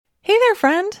Hey there,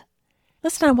 friend.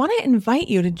 Listen, I want to invite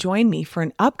you to join me for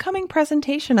an upcoming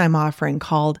presentation I'm offering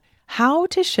called How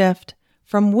to Shift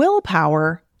from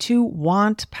Willpower to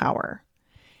Want Power.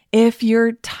 If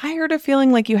you're tired of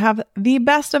feeling like you have the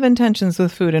best of intentions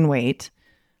with food and weight,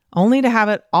 only to have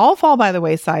it all fall by the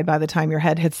wayside by the time your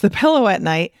head hits the pillow at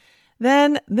night,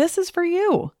 then this is for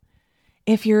you.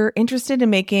 If you're interested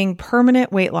in making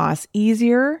permanent weight loss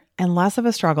easier and less of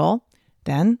a struggle,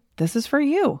 then this is for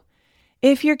you.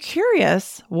 If you're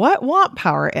curious what want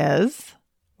power is,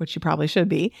 which you probably should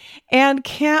be, and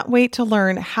can't wait to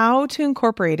learn how to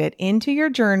incorporate it into your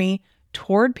journey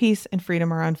toward peace and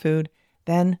freedom around food,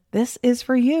 then this is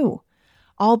for you.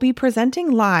 I'll be presenting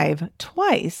live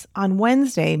twice on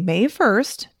Wednesday, May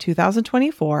 1st,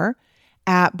 2024,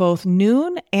 at both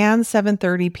noon and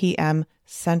 7:30 p.m.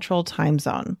 Central Time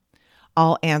Zone.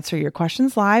 I'll answer your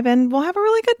questions live and we'll have a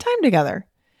really good time together.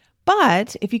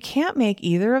 But if you can't make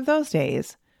either of those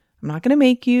days, I'm not going to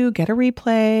make you get a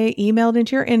replay emailed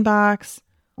into your inbox,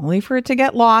 only for it to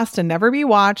get lost and never be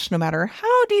watched, no matter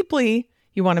how deeply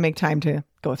you want to make time to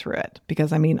go through it.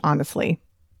 Because, honestly,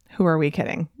 who are we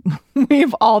kidding?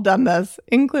 We've all done this,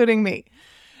 including me.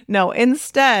 No,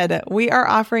 instead, we are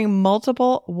offering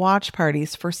multiple watch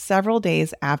parties for several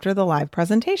days after the live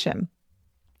presentation.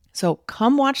 So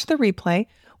come watch the replay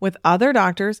with other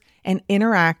doctors and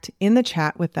interact in the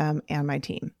chat with them and my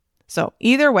team. So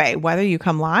either way, whether you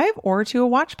come live or to a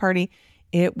watch party,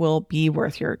 it will be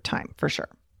worth your time for sure.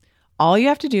 All you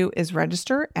have to do is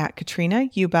register at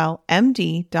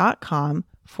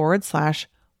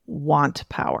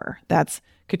katrinaubelmd.com/wantpower. That's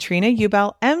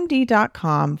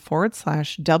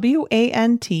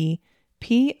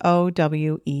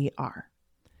katrinaubelmd.com/WANTPOWER.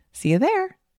 See you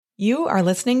there. You are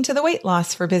listening to the Weight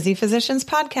Loss for Busy Physicians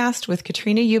podcast with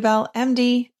Katrina Ubel,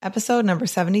 MD, episode number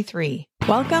 73.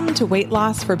 Welcome to Weight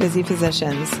Loss for Busy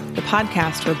Physicians, the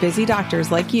podcast where busy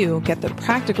doctors like you get the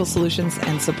practical solutions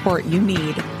and support you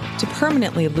need to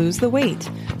permanently lose the weight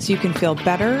so you can feel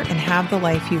better and have the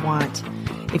life you want.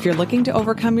 If you're looking to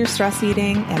overcome your stress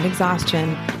eating and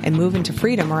exhaustion and move into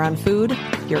freedom around food,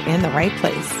 you're in the right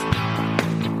place.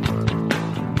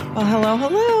 Well,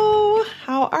 hello.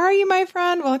 How are you, my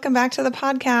friend? Welcome back to the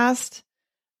podcast.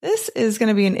 This is going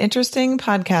to be an interesting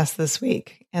podcast this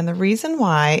week. And the reason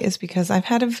why is because I've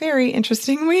had a very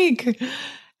interesting week,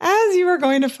 as you are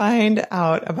going to find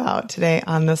out about today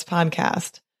on this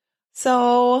podcast.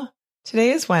 So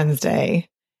today is Wednesday,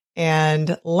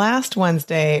 and last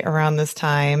Wednesday around this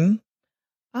time,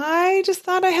 I just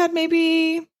thought I had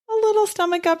maybe a little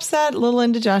stomach upset, a little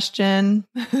indigestion.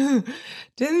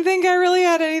 Didn't think I really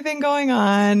had anything going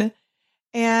on.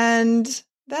 And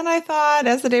then I thought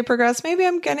as the day progressed, maybe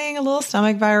I'm getting a little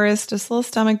stomach virus, just a little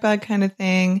stomach bug kind of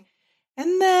thing.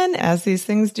 And then as these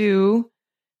things do,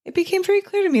 it became very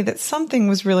clear to me that something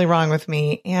was really wrong with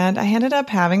me. And I ended up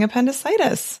having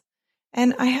appendicitis.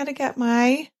 And I had to get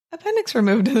my appendix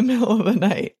removed in the middle of the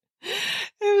night.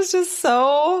 It was just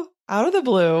so out of the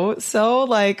blue. So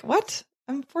like, what?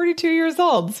 I'm 42 years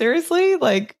old. Seriously?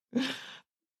 Like,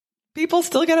 people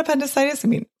still get appendicitis?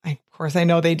 Of course I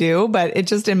know they do, but it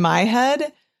just in my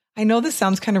head, I know this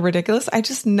sounds kind of ridiculous. I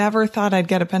just never thought I'd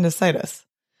get appendicitis.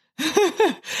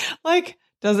 Like,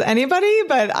 does anybody?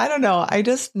 But I don't know. I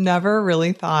just never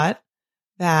really thought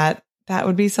that that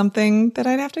would be something that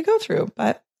I'd have to go through,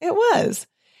 but it was.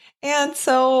 And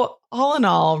so all in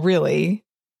all, really,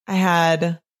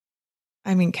 can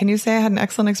you say I had an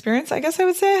excellent experience? I guess I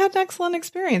would say I had an excellent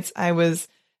experience. I was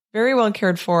very well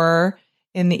cared for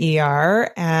in the ER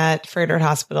at Froedtert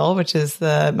Hospital, which is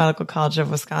the Medical College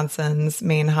of Wisconsin's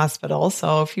main hospital.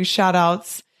 So a few shout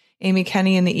outs. Amy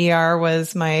Kenny in the ER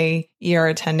was my ER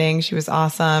attending. She was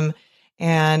awesome.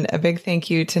 And a big thank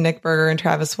you to Nick Berger and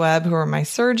Travis Webb, who are my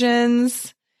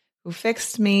surgeons who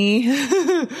fixed me.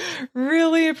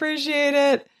 Really appreciate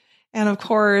it. And of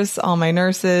course, all my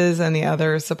nurses and the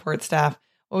other support staff.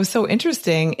 What was so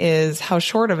interesting is how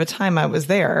short of a time I was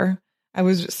there. I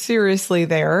was seriously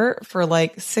there for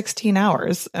like 16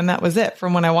 hours, and that was it.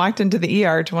 From when I walked into the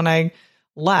ER to when I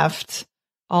left,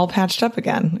 all patched up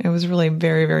again. It was really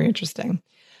very, very interesting.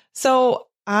 So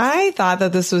I thought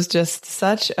that this was just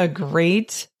such a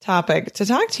great topic to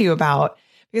talk to you about,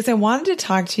 because I wanted to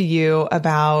talk to you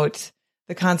about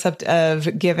the concept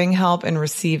of giving help and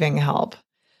receiving help.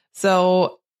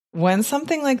 So when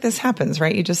something like this happens,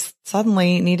 right, you just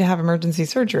suddenly need to have emergency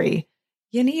surgery,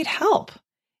 you need help.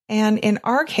 And in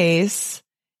our case,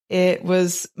 it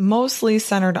was mostly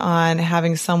centered on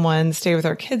having someone stay with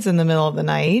our kids in the middle of the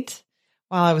night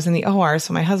while I was in the OR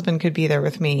so my husband could be there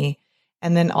with me.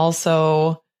 And then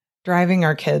also driving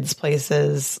our kids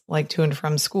places like to and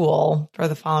from school for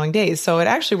the following days. So it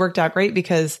actually worked out great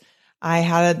because I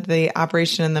had the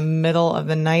operation in the middle of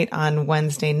the night on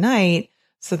Wednesday night.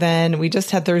 So then we just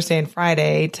had Thursday and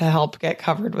Friday to help get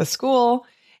covered with school.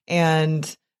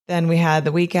 And then we had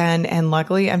the weekend. And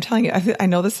luckily, I'm telling you, I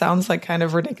know this sounds like kind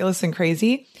of ridiculous and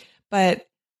crazy, but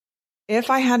if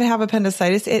I had to have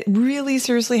appendicitis, it really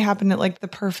seriously happened at like the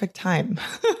perfect time.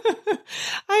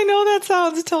 I know that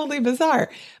sounds totally bizarre,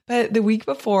 but the week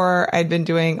before I'd been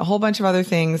doing a whole bunch of other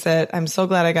things that I'm so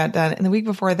glad I got done. And the week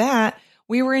before that,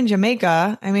 we were in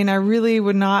Jamaica. I mean, I really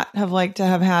would not have liked to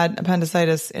have had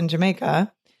appendicitis in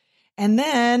Jamaica. And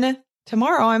then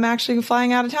tomorrow I'm actually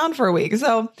flying out of town for a week.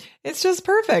 So it's just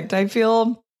perfect. I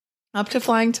feel up to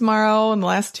flying tomorrow. In the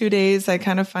last 2 days, I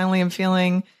kind of finally am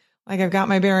feeling like I've got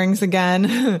my bearings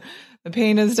again. The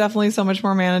pain is definitely so much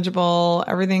more manageable.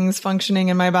 Everything's functioning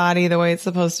in my body the way it's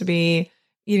supposed to be,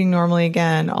 eating normally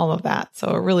again, all of that.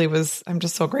 So it really was, I'm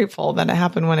just so grateful that it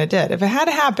happened when it did. If it had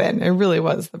to happen, it really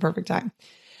was the perfect time.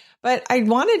 But I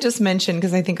want to just mention,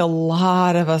 because I think a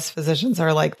lot of us physicians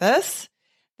are like this,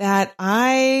 that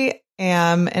I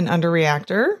am an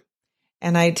underreactor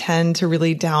and I tend to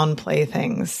really downplay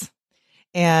things.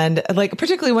 And like,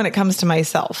 particularly when it comes to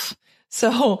myself.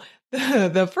 So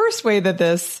the first way that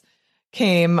this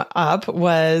came up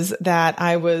was that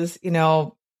I was,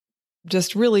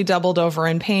 just really doubled over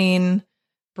in pain,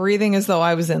 breathing as though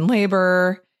I was in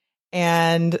labor,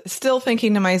 and still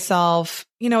thinking to myself,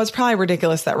 it's probably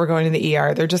ridiculous that we're going to the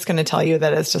ER. They're just going to tell you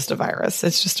that it's just a virus.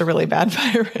 It's just a really bad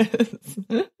virus.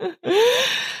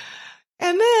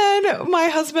 And then my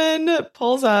husband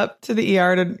pulls up to the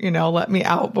ER to, let me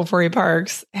out before he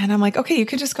parks. And I'm like, okay, you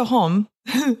could just go home.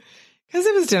 Because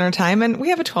it was dinner time and we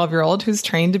have a 12-year-old who's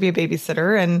trained to be a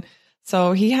babysitter. And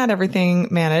so he had everything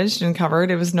managed and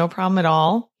covered. It was no problem at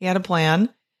all. He had a plan.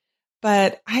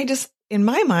 But I just, in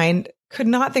my mind, could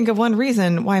not think of one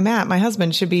reason why Matt, my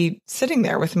husband, should be sitting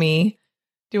there with me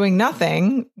doing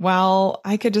nothing while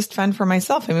I could just fend for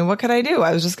myself. I mean, what could I do?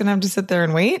 I was just going to have to sit there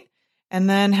and wait and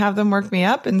then have them work me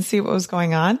up and see what was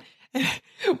going on.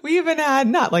 We even had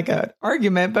not like an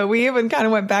argument, but we even kind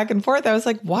of went back and forth. I was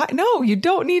like, what? No, you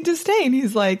don't need to stay. And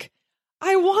he's like,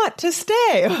 I want to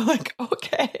stay. I'm like,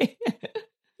 okay,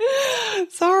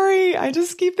 sorry. I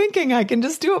just keep thinking I can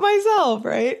just do it myself.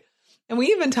 Right. And we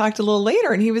even talked a little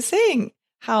later and he was saying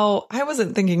how I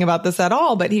wasn't thinking about this at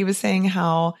all, but he was saying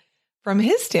how from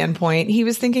his standpoint, he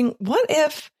was thinking, what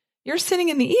if you're sitting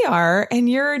in the ER and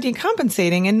you're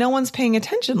decompensating and no one's paying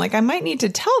attention? Like I might need to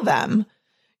tell them,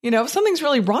 if something's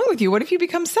really wrong with you, what if you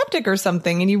become septic or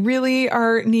something and you really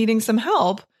are needing some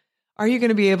help? Are you going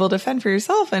to be able to fend for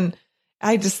yourself? And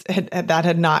I just that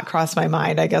had not crossed my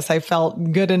mind. I guess I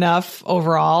felt good enough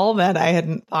overall that I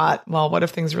hadn't thought, well, what if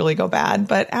things really go bad?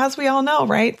 But as we all know,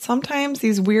 right? Sometimes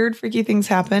these weird, freaky things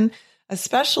happen,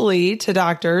 especially to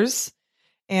doctors,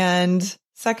 and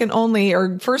second only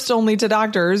or first only to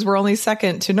doctors. We're only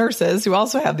second to nurses who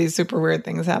also have these super weird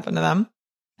things happen to them.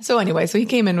 So anyway, so he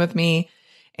came in with me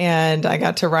and I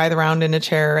got to writhe around in a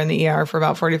chair in the ER for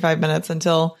about 45 minutes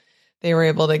until they were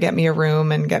able to get me a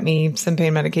room and get me some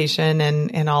pain medication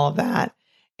and all of that.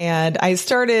 And I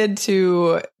started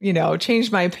to,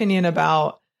 change my opinion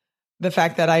about the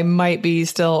fact that I might be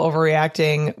still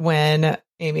overreacting when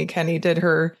Amy Kenny did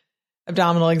her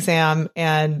abdominal exam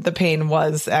and the pain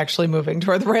was actually moving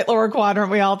toward the right lower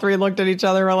quadrant. We all three looked at each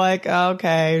other. We're like,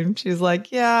 okay. She's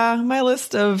like, yeah, my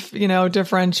list of,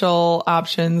 differential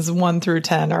options 1 through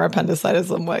 10 are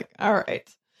appendicitis. I'm like, all right.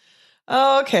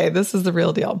 Okay. This is the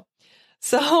real deal.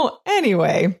 So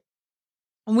anyway,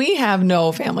 we have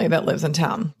no family that lives in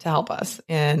town to help us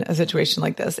in a situation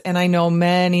like this. And I know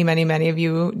many, many, many of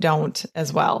you don't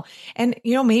as well. And,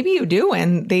 maybe you do,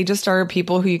 and they just are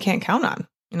people who you can't count on.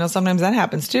 Sometimes that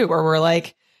happens too, where we're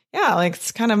like, yeah, like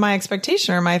it's kind of my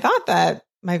expectation or my thought that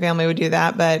my family would do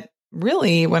that. But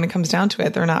really, when it comes down to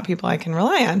it, they're not people I can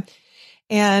rely on.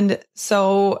 And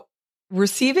so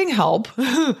receiving help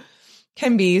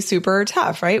can be super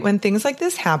tough, right? When things like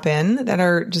this happen that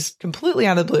are just completely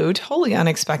out of the blue, totally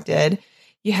unexpected,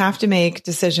 you have to make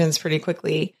decisions pretty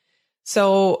quickly.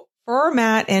 So for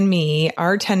Matt and me,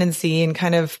 our tendency and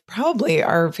kind of probably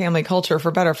our family culture,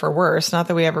 for better, for worse, not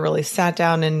that we ever really sat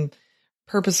down and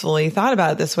purposefully thought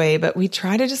about it this way, but we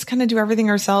try to just kind of do everything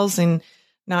ourselves and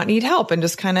not need help and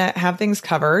just kind of have things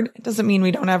covered. It doesn't mean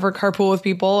we don't ever carpool with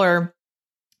people or,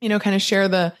 kind of share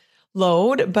the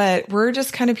load, but we're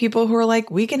just kind of people who are like,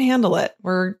 we can handle it.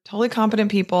 We're totally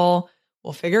competent people.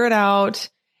 We'll figure it out.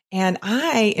 And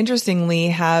I, interestingly,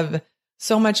 have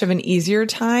so much of an easier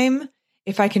time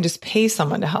if I can just pay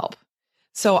someone to help.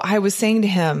 So I was saying to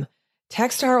him,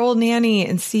 text our old nanny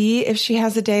and see if she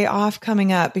has a day off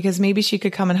coming up, because maybe she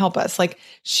could come and help us. Like,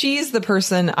 she's the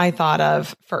person I thought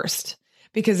of first,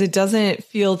 because it doesn't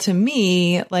feel to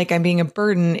me like I'm being a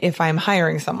burden if I'm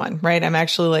hiring someone, right? I'm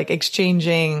actually like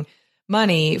exchanging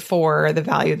money for the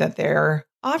value that they're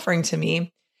offering to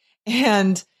me.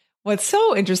 And what's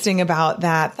so interesting about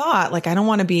that thought, like, I don't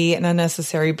want to be an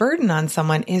unnecessary burden on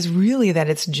someone, is really that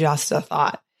it's just a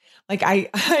thought. Like,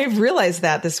 I've realized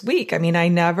that this week. I mean, I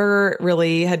never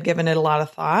really had given it a lot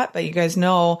of thought, but you guys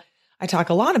know I talk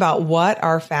a lot about what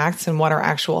are facts and what are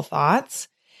actual thoughts.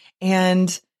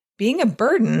 And being a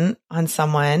burden on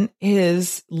someone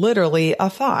is literally a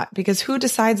thought, because who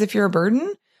decides if you're a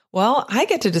burden? Well, I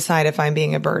get to decide if I'm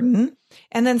being a burden,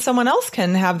 and then someone else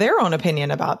can have their own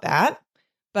opinion about that.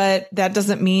 But that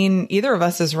doesn't mean either of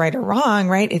us is right or wrong,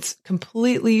 right? It's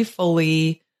completely,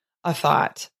 fully a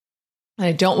thought.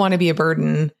 I don't want to be a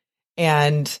burden.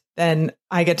 And then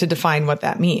I get to define what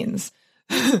that means.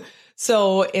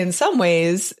 So in some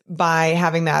ways, by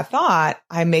having that thought,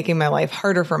 I'm making my life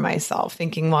harder for myself,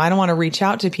 thinking, well, I don't want to reach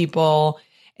out to people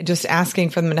and just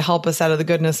asking for them to help us out of the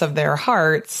goodness of their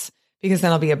hearts, because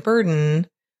then I'll be a burden.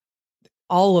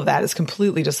 All of that is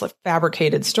completely just like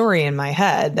fabricated story in my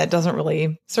head that doesn't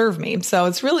really serve me. So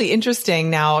it's really interesting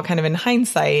now, kind of in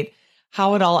hindsight,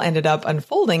 how it all ended up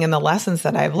unfolding and the lessons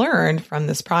that I've learned from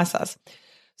this process.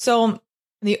 So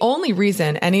the only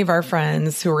reason any of our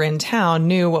friends who were in town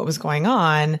knew what was going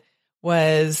on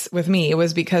was with me. It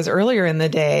was because earlier in the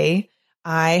day,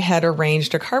 I had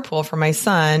arranged a carpool for my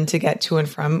son to get to and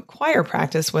from choir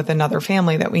practice with another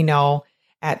family that we know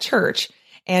at church.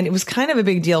 And it was kind of a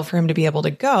big deal for him to be able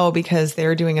to go, because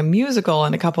they're doing a musical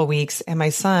in a couple of weeks and my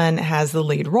son has the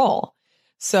lead role.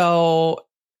 So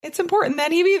it's important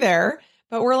that he be there.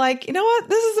 But we're like, you know what?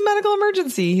 This is a medical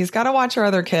emergency. He's got to watch our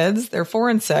other kids. They're 4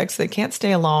 and 6. They can't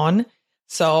stay alone.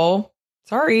 So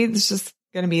sorry, it's just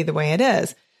going to be the way it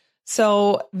is.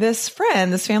 So this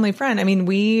family friend, I mean,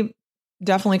 we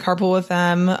definitely carpool with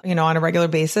them, on a regular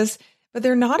basis, but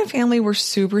they're not a family we're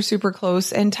super, super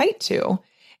close and tight to.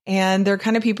 And they're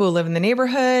kind of people who live in the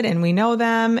neighborhood and we know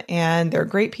them and they're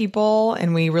great people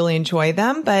and we really enjoy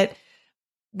them, but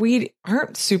we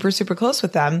aren't super, super close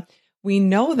with them. We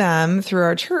know them through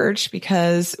our church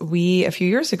because we, a few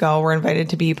years ago, were invited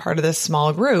to be part of this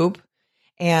small group.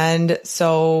 And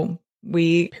so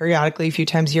we periodically, a few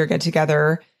times a year, get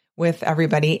together with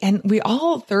everybody and we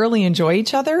all thoroughly enjoy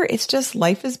each other. It's just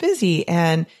life is busy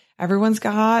and everyone's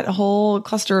got a whole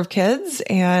cluster of kids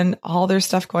and all their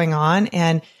stuff going on.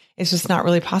 And it's just not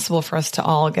really possible for us to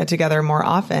all get together more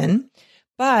often.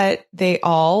 But they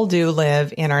all do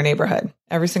live in our neighborhood.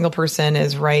 Every single person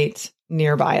is right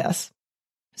nearby us.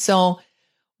 So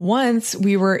once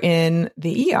we were in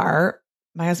the ER,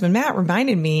 my husband, Matt,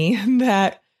 reminded me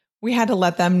that we had to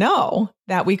let them know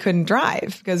that we couldn't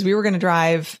drive because we were going to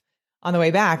drive on the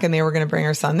way back and they were going to bring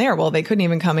our son there. Well, they couldn't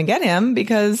even come and get him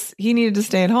because he needed to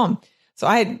stay at home. So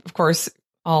I, of course,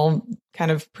 all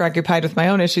kind of preoccupied with my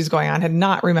own issues going on, had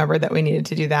not remembered that we needed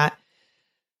to do that.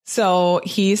 So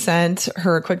he sent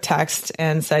her a quick text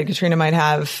and said, Katrina might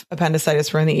have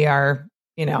appendicitis. We're in the ER.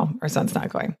 Our son's not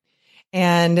going.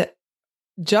 And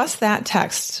just that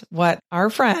text, what our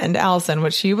friend Allison,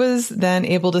 what she was then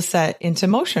able to set into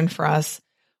motion for us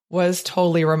was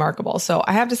totally remarkable. So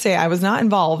I have to say, I was not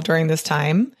involved during this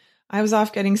time. I was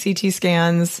off getting CT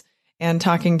scans and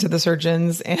talking to the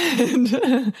surgeons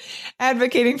and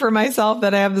advocating for myself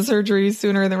that I have the surgery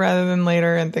sooner rather than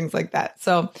later and things like that.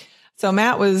 So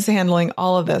Matt was handling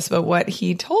all of this, but what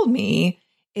he told me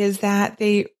is that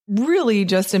they really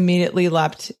just immediately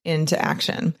leapt into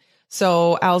action.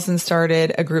 So Allison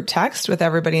started a group text with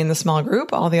everybody in the small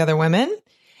group, all the other women,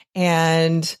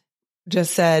 and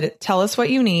just said, tell us what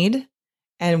you need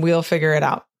and we'll figure it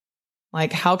out.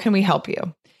 Like, how can we help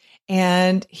you?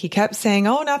 And he kept saying,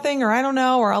 oh, nothing, or I don't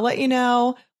know, or I'll let you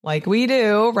know, like we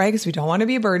do, right? Because we don't want to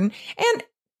be a burden. And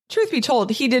truth be told,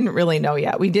 he didn't really know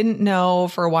yet. We didn't know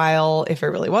for a while if it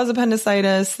really was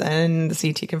appendicitis. Then the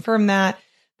CT confirmed that.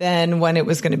 Then when it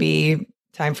was going to be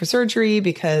time for surgery,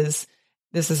 because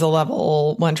this is a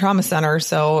level 1 trauma center.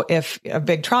 So if a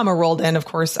big trauma rolled in, of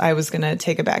course, I was going to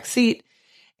take a back seat.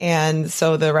 And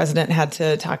so the resident had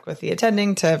to talk with the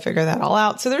attending to figure that all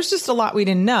out. So there's just a lot we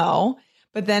didn't know.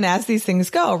 But then as these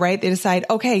things go, right, they decide,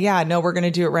 okay, yeah, no, we're going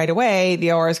to do it right away.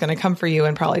 The OR is going to come for you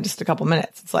in probably just a couple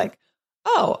minutes. It's like,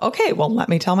 oh, okay, well, let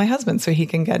me tell my husband so he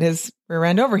can get his rear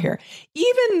end over here.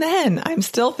 Even then, I'm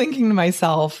still thinking to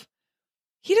myself,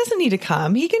 he doesn't need to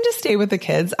come. He can just stay with the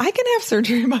kids. I can have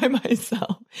surgery by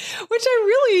myself, which I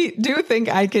really do think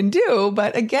I can do.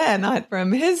 But again,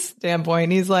 from his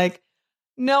standpoint, he's like,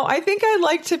 No, I think I'd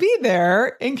like to be there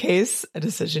in case a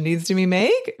decision needs to be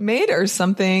made or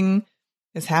something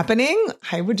is happening.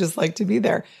 I would just like to be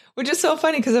there, which is so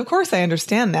funny because of course I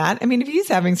understand that. I mean, if he's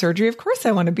having surgery, of course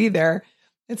I want to be there.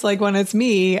 It's like when it's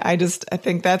me, I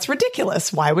think that's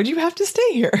ridiculous. Why would you have to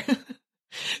stay here?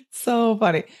 So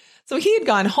funny. So he had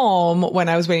gone home when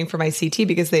I was waiting for my CT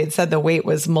because they had said the wait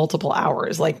was multiple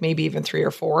hours, like maybe even 3 or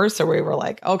 4. So we were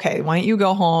like, okay, why don't you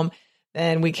go home?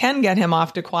 Then we can get him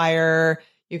off to choir.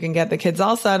 You can get the kids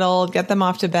all settled, get them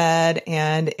off to bed.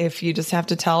 And if you just have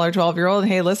to tell our 12-year-old,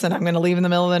 hey, listen, I'm going to leave in the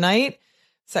middle of the night,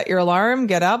 set your alarm,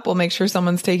 get up. We'll make sure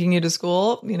someone's taking you to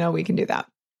school. We can do that.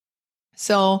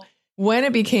 So when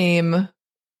it became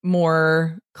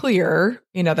more clear,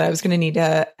 that I was going to need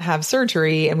to have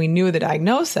surgery and we knew the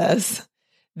diagnosis,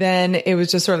 then it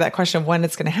was just sort of that question of when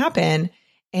it's going to happen.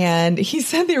 And he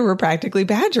said they were practically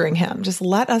badgering him. Just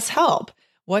let us help.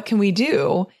 What can we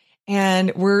do?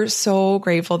 And we're so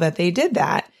grateful that they did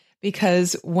that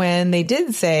because when they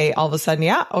did say all of a sudden,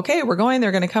 yeah, okay, we're going,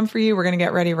 they're going to come for you. We're going to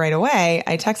get ready right away.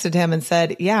 I texted him and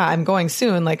said, yeah, I'm going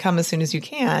soon. Like come as soon as you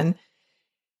can.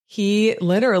 He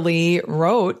literally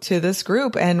wrote to this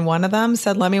group and one of them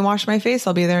said, let me wash my face.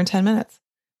 I'll be there in 10 minutes.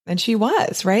 And she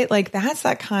was, right? Like that's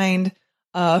that kind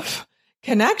of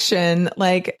connection,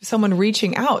 like someone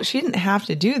reaching out. She didn't have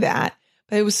to do that,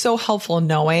 but it was so helpful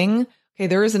knowing, okay,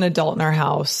 there is an adult in our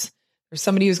house. There's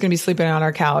somebody who's going to be sleeping on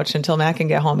our couch until Matt can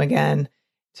get home again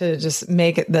to just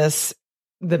make it this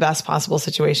the best possible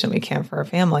situation we can for our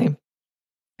family.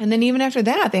 And then even after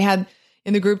that, they had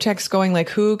in the group text going like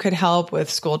who could help with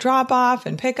school drop off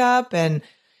and pick up. And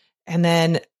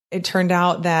then it turned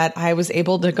out that I was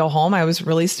able to go home. I was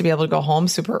released to be able to go home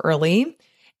super early.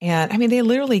 And I mean, they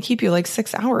literally keep you like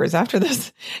 6 hours after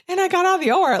this. And I got out of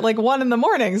the OR at like 1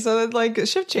 a.m. So like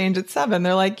shift change at 7.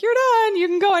 They're like, you're done. You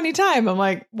can go anytime. I'm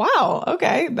like, wow.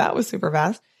 Okay. That was super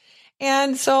fast.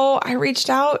 And so I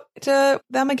reached out to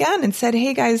them again and said,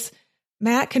 hey guys,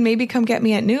 Matt can maybe come get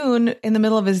me at noon in the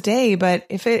middle of his day. But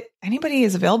if anybody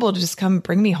is available to just come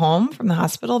bring me home from the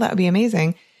hospital, that would be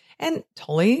amazing. And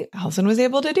totally, Allison was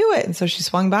able to do it. And so she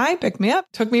swung by, picked me up,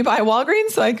 took me by Walgreens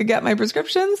so I could get my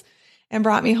prescriptions and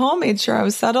brought me home, made sure I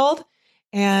was settled.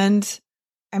 And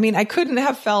I mean, I couldn't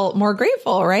have felt more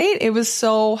grateful, right? It was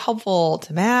so helpful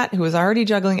to Matt, who was already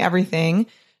juggling everything,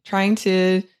 trying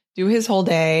to do his whole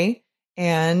day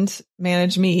and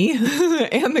manage me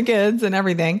and the kids and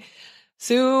everything.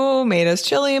 Sue made us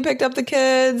chili and picked up the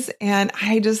kids. And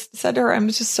I just said to her, I'm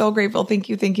just so grateful. Thank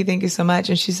you. Thank you. Thank you so much.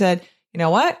 And she said, you know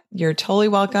what? You're totally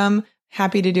welcome.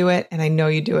 Happy to do it. And I know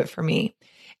you do it for me.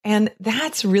 And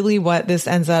that's really what this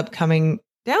ends up coming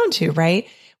down to, right?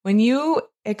 When you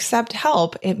accept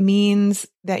help, it means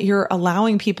that you're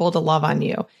allowing people to love on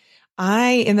you.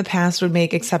 I, in the past, would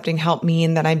make accepting help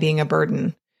mean that I'm being a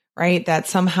burden, right? That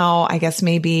somehow, I guess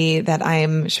maybe that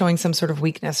I'm showing some sort of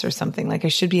weakness or something, like I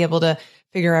should be able to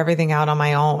figure everything out on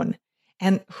my own.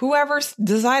 And whoever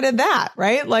decided that,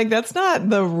 right? Like that's not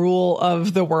the rule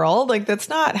of the world. Like that's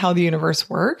not how the universe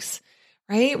works,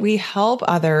 right? We help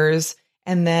others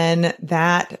and then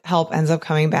that help ends up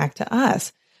coming back to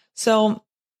us. So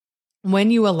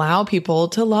when you allow people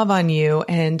to love on you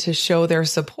and to show their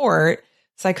support,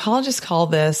 psychologists call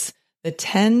this the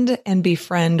tend and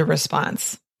befriend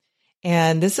response.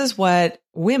 And this is what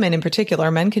women in particular,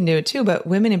 men can do it too, but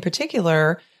women in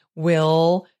particular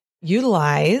will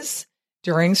utilize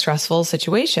during stressful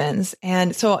situations.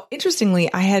 And so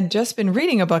interestingly, I had just been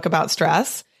reading a book about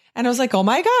stress and I was like, oh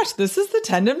my gosh, this is the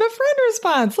tend and befriend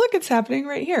response. Look, it's happening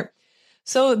right here.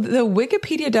 So the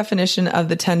Wikipedia definition of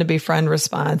the tend to befriend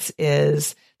response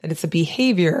is that it's a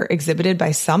behavior exhibited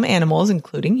by some animals,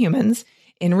 including humans,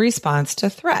 in response to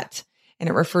threat. And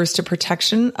it refers to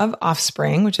protection of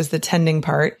offspring, which is the tending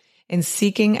part, and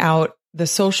seeking out the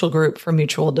social group for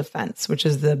mutual defense, which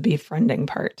is the befriending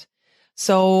part.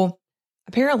 So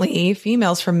apparently,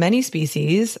 females from many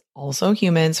species, also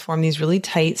humans, form these really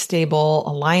tight, stable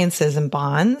alliances and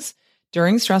bonds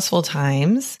during stressful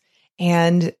times.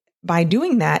 And by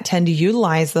doing that, tend to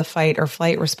utilize the fight or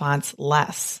flight response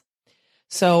less.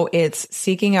 So it's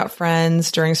seeking out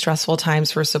friends during stressful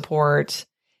times for support.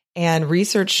 And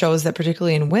research shows that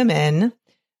particularly in women,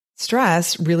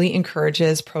 stress really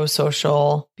encourages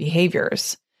pro-social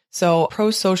behaviors. So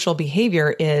pro-social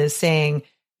behavior is saying,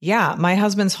 yeah, my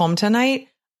husband's home tonight.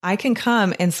 I can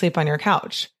come and sleep on your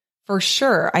couch. For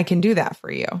sure, I can do that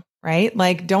for you, right?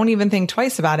 Like, don't even think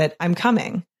twice about it. I'm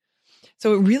coming.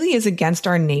 So it really is against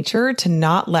our nature to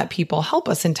not let people help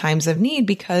us in times of need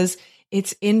because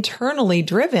it's internally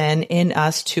driven in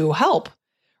us to help,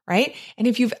 right? And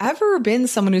if you've ever been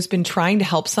someone who's been trying to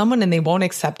help someone and they won't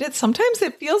accept it, sometimes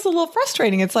it feels a little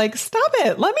frustrating. It's like, stop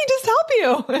it. Let me just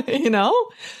help you, you know?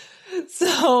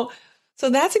 So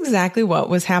that's exactly what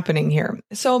was happening here.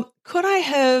 So could I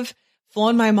have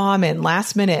flown my mom in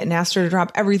last minute and asked her to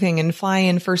drop everything and fly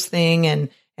in first thing and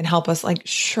help us? Like,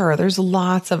 sure, there's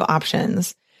lots of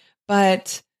options,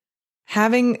 but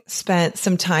having spent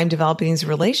some time developing these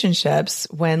relationships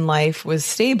when life was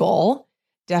stable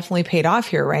definitely paid off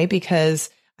here, right? Because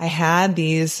I had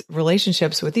these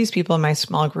relationships with these people in my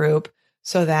small group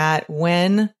so that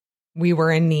when we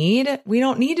were in need, we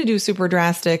don't need to do super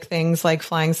drastic things like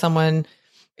flying someone,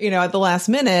 at the last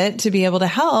minute to be able to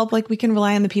help. Like, we can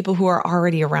rely on the people who are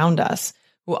already around us,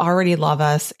 who already love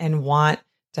us and want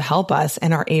to help us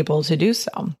and are able to do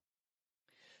so.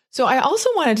 So I also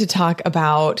wanted to talk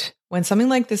about when something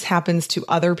like this happens to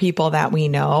other people that we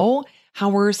know, how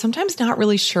we're sometimes not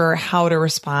really sure how to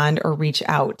respond or reach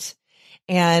out.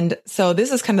 And so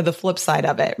this is kind of the flip side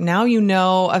of it. Now you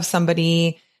know of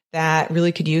somebody that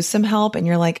really could use some help and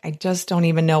you're like, I just don't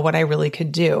even know what I really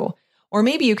could do. Or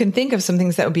maybe you can think of some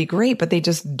things that would be great, but they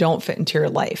just don't fit into your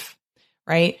life,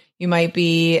 right? You might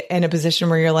be in a position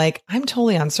where you're like, I'm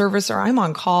totally on service or I'm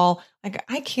on call. Like,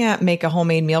 I can't make a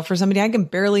homemade meal for somebody. I can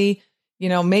barely,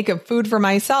 make a food for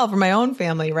myself or my own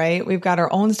family, right? We've got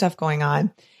our own stuff going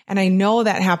on. And I know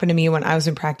that happened to me when I was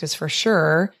in practice for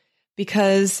sure,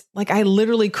 because I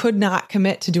literally could not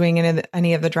commit to doing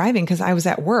any of the driving because I was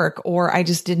at work or I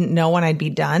just didn't know when I'd be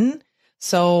done.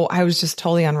 So I was just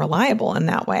totally unreliable in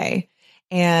that way.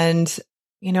 And,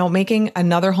 making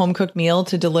another home cooked meal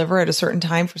to deliver at a certain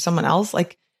time for someone else,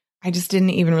 I just didn't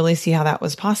even really see how that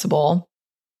was possible.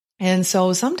 And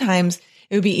so sometimes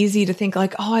it would be easy to think oh,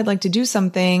 I'd like to do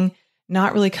something,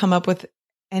 not really come up with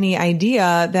any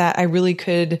idea that I really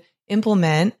could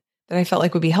implement that I felt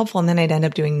like would be helpful. And then I'd end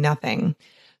up doing nothing.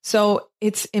 So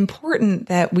it's important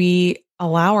that we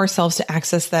allow ourselves to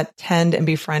access that tend and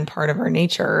befriend part of our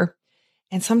nature.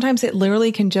 And sometimes it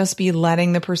literally can just be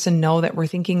letting the person know that we're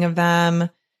thinking of them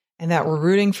and that we're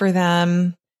rooting for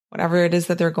them, whatever it is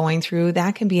that they're going through.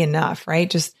 That can be enough, right?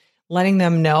 Just letting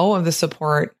them know of the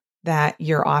support that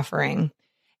you're offering.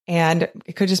 And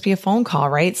it could just be a phone call,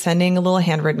 right? Sending a little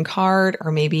handwritten card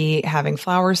or maybe having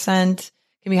flowers sent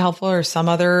can be helpful, or some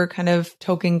other kind of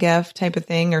token gift type of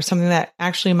thing, or something that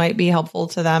actually might be helpful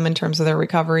to them in terms of their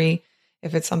recovery,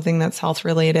 if it's something that's health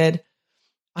related.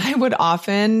 I would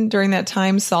often during that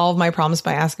time solve my problems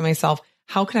by asking myself,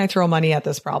 how can I throw money at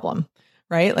this problem,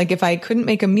 right? Like, if I couldn't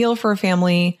make a meal for a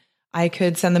family, I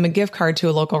could send them a gift card to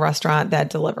a local restaurant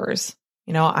that delivers.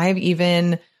 I've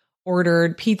even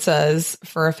ordered pizzas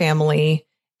for a family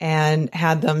and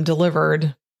had them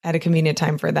delivered at a convenient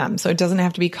time for them. So it doesn't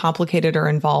have to be complicated or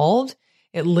involved.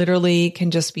 It literally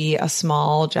can just be a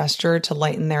small gesture to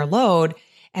lighten their load.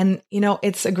 And,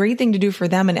 it's a great thing to do for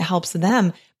them and it helps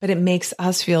them, but it makes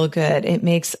us feel good. It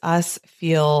makes us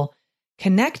feel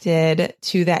connected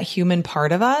to that human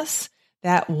part of us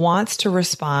that wants to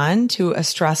respond to a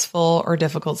stressful or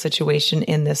difficult situation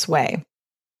in this way.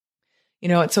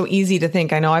 It's so easy to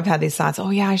think, I know I've had these thoughts, oh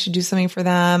yeah, I should do something for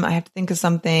them. I have to think of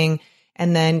something,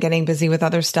 and then getting busy with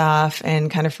other stuff and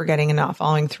kind of forgetting and not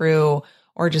following through,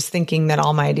 or just thinking that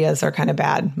all my ideas are kind of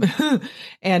bad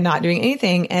and not doing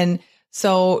anything. And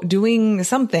so doing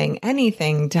something,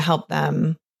 anything to help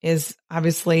them is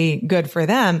obviously good for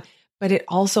them, but it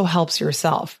also helps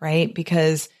yourself, right?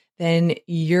 Because then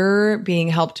you're being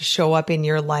helped to show up in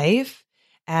your life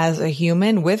as a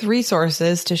human with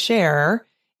resources to share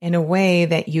in a way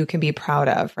that you can be proud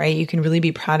of, right? You can really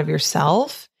be proud of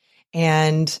yourself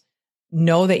and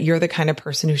know that you're the kind of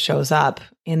person who shows up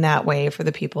in that way for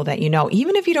the people that you know,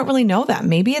 even if you don't really know them.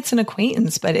 Maybe it's an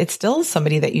acquaintance, but it's still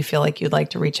somebody that you feel like you'd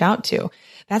like to reach out to.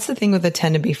 That's the thing with the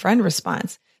tend to befriend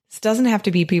response. This doesn't have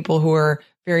to be people who are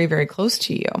very, very close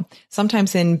to you.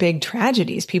 Sometimes in big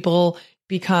tragedies, people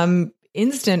become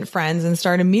instant friends and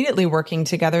start immediately working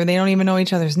together. They don't even know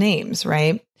each other's names,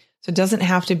 right? So it doesn't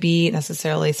have to be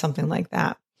necessarily something like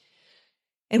that.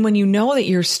 And when you know that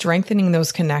you're strengthening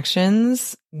those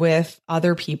connections with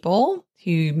other people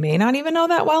who you may not even know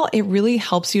that well, it really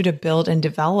helps you to build and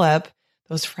develop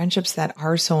those friendships that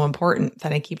are so important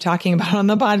that I keep talking about on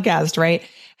the podcast, right?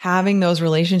 Having those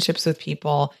relationships with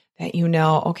people that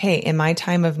okay, in my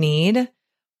time of need,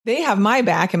 they have my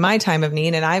back in my time of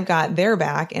need, and I've got their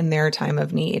back in their time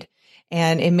of need.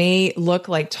 And it may look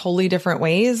like totally different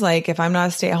ways. Like, if I'm not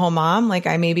a stay-at-home mom,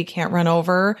 I maybe can't run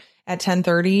over at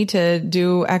 10:30 to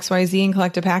do XYZ and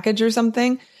collect a package or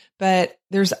something. But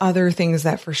there's other things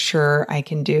that for sure I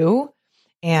can do.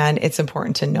 And it's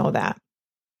important to know that.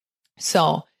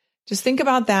 So just think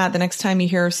about that the next time you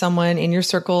hear someone in your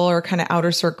circle or kind of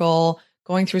outer circle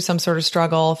going through some sort of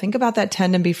struggle. Think about that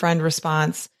tend and befriend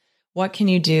response. What can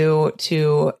you do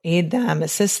to aid them,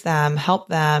 assist them, help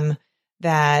them?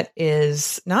 That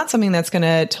is not something that's going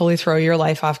to totally throw your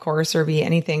life off course or be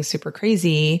anything super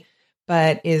crazy,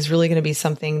 but is really going to be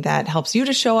something that helps you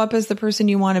to show up as the person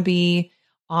you want to be,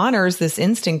 honors this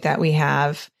instinct that we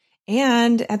have,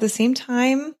 and at the same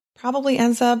time, probably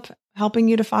ends up helping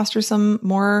you to foster some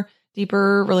more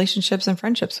deeper relationships and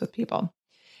friendships with people.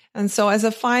 And so as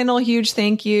a final huge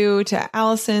thank you to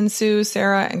Allison, Sue,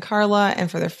 Sarah, and Carla, and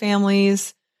for their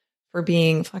families for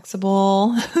being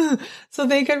flexible so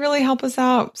they could really help us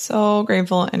out. So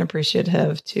grateful and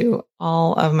appreciative to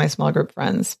all of my small group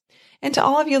friends and to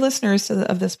all of you listeners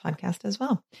of this podcast as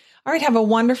well. All right, have a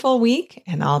wonderful week,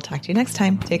 and I'll talk to you next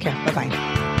time. Take care. Bye-bye.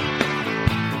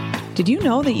 Did you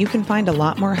know that you can find a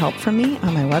lot more help from me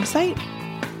on my website?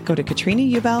 Go to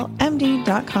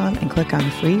KatrinaUbelMD.com and click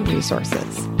on free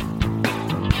resources.